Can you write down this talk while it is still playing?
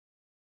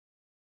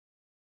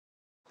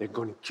They're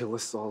gonna kill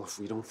us all if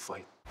we don't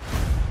fight.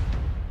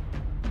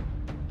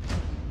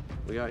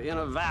 We are in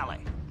a valley,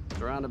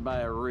 surrounded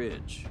by a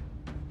ridge.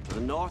 To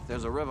the north,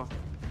 there's a river.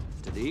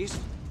 To the east,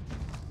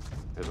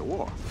 there's a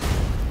war.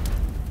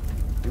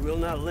 You will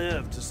not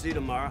live to see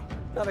tomorrow.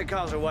 Not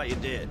because of what you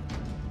did,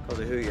 because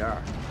of who you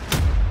are.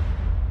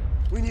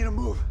 We need to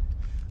move.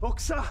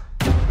 Oksa!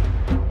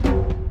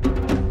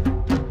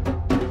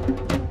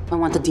 I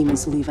want the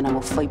demons to leave and I will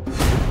fight.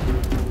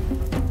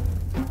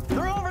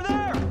 They're over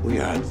there! We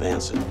are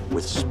advancing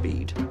with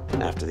speed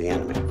after the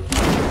enemy.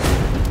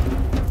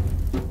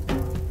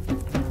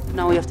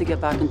 Now we have to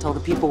get back and tell the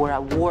people we're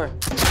at war.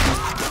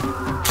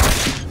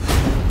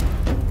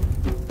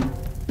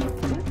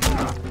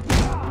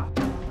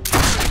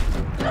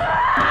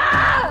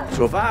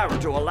 So if I were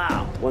to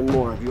allow one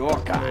more of your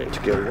kind to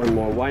kill one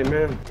more white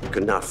man, you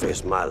could not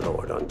face my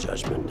lord on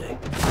Judgment Day.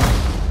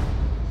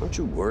 Aren't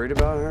you worried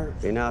about her?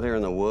 Being out here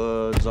in the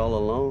woods all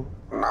alone?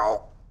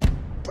 No,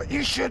 but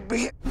you should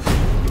be.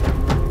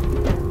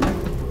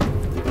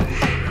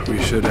 We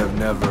should have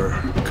never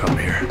come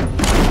here.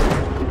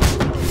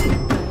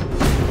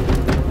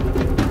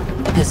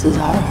 This is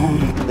our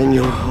home. Then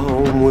your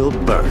home will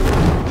burn.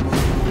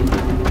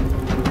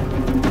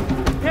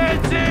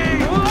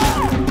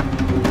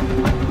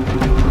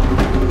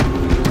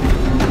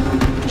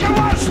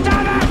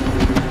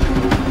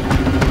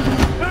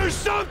 There's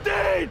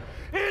something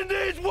in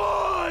these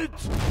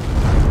woods!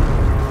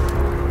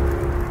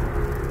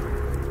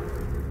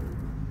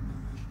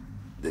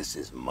 This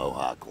is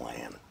Mohawk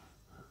land.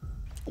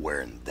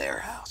 We're in their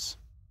house.